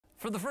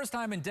For the first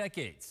time in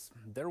decades,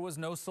 there was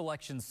no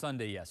Selection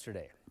Sunday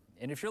yesterday.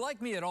 And if you're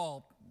like me at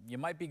all, you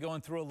might be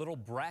going through a little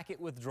bracket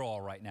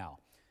withdrawal right now.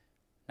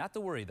 Not to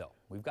worry, though.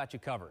 We've got you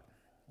covered.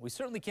 We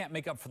certainly can't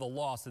make up for the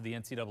loss of the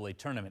NCAA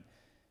tournament,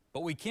 but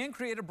we can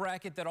create a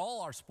bracket that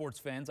all our sports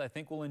fans, I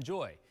think, will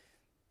enjoy.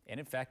 And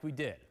in fact, we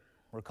did.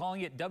 We're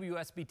calling it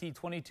Wsbt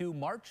 22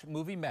 March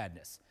Movie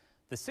Madness.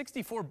 The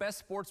 64 best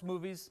sports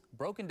movies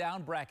broken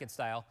down bracket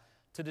style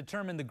to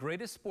determine the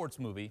greatest sports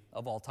movie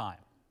of all time.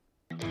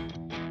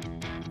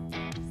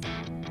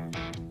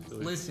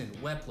 Listen,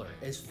 Wepler,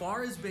 as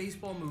far as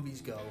baseball movies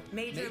go,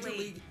 Major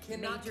League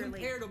cannot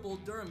compare to Bull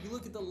Durham. You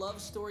look at the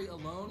love story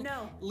alone.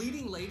 No.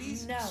 Leading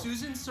Ladies, no.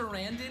 Susan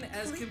Sarandon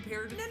as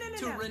compared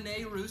to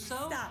Renee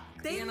Russo. Stop.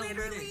 They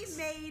literally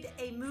made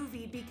a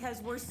movie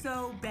because we're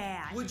so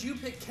bad. Would you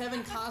pick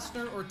Kevin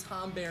Costner or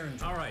Tom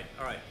Berenger? All right.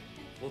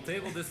 We'll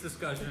table this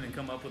discussion and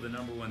come up with a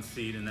 #1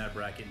 seed in that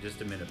bracket in just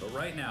a minute. But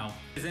right now,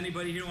 does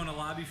anybody here want to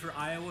lobby for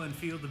Iowa and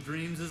Field of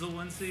Dreams as a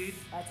 1 seed?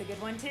 That's a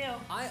good one, too.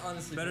 I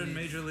honestly Better than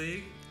Major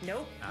League?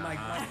 Nope.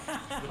 I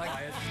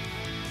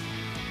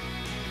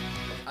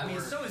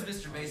mean, so is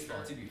Mr.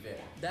 Baseball, to be fair.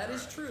 That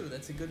is true.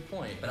 That's a good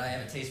point. But I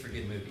have a taste for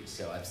good movies,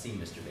 so I've seen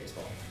Mr.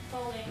 Baseball.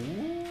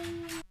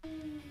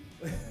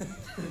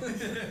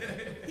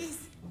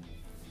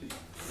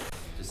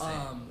 Just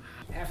saying.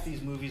 Half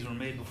these movies were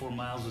made before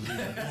Miles was even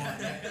born.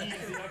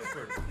 He's the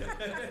expert.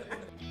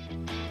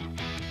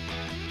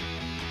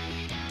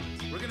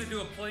 We're going to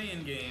do a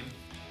play-in game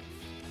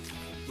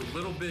with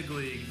Little Big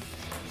League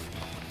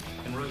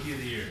and Rookie of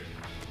the Year.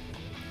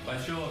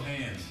 By show of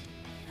hands.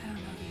 I don't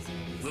know these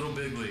movies. Little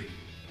Big League.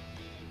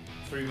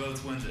 3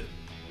 votes wins it.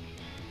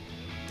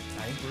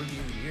 I think Rookie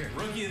of the Year.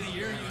 Rookie of the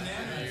Year,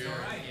 unanimous. All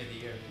right. Rookie of the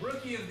Year.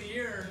 Rookie of the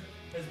Year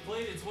has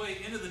played its way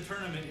into the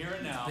tournament here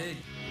and now. Big.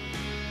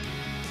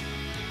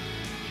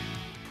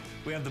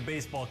 We have the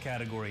baseball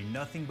category.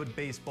 Nothing but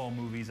baseball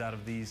movies out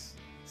of these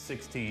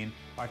 16.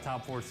 Our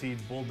top 4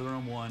 seeds: Bull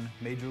Durham 1,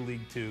 Major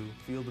League 2,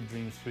 Field of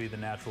Dreams 3, The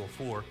Natural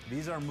 4.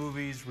 These are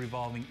movies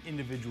revolving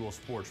individual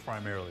sports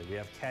primarily. We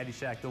have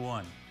Caddyshack the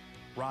 1,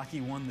 Rocky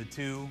 1 the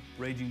 2,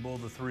 Raging Bull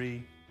the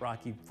 3,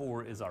 Rocky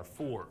 4 is our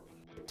 4.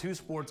 2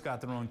 sports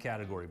got their own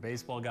category.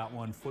 Baseball got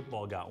 1,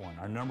 football got 1.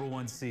 Our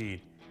 #1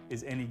 seed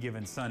is Any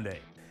Given Sunday.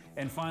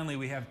 And finally,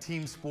 we have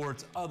team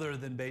sports other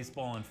than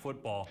baseball and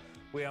football.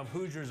 We have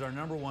Hoosiers, our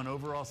 #1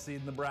 overall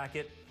seed in the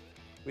bracket.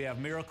 We have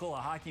Miracle,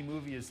 a hockey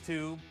movie, is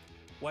 2.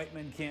 White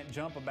Men Can't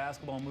Jump, a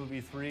basketball movie,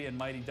 3. And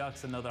Mighty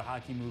Ducks, another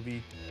hockey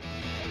movie.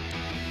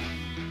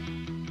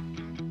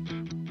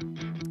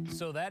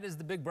 So that is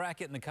the big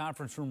bracket in the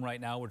conference room right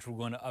now, which we're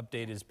going to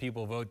update as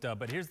people vote.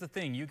 But here's the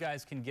thing. You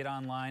guys can get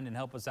online and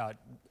help us out.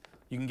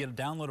 You can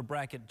download a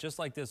bracket just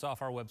like this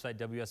off our website,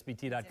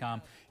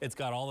 WSBT.com. It's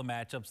got all the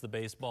matchups, the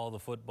baseball, the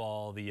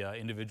football, the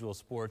individual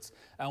sports.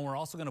 And we're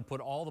also going to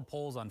put all the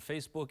polls on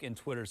Facebook and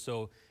Twitter.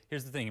 So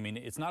here's the thing. I mean,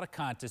 it's not a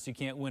contest. You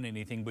can't win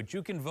anything, but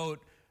you can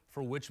vote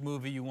for which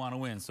movie you want to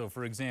win. So,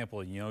 for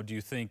example, do you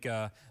think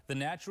The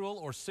Natural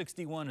or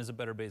 61 is a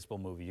better baseball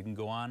movie? You can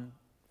go on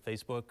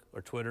Facebook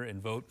or Twitter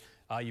and vote.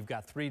 You've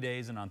got 3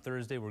 days, and on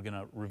Thursday we're going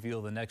to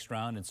reveal the next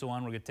round and so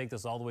on. We're going to take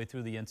this all the way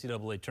through the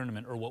NCAA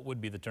tournament, or what would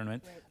be the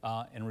tournament,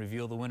 and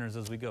reveal the winners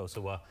as we go.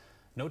 So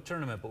no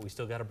tournament, but we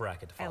still got a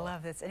bracket to follow. I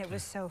love this, and it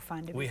was so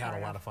fun to be We had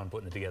a lot of fun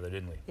putting it together,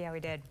 didn't we? Yeah, we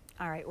did.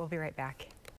 All right, we'll be right back.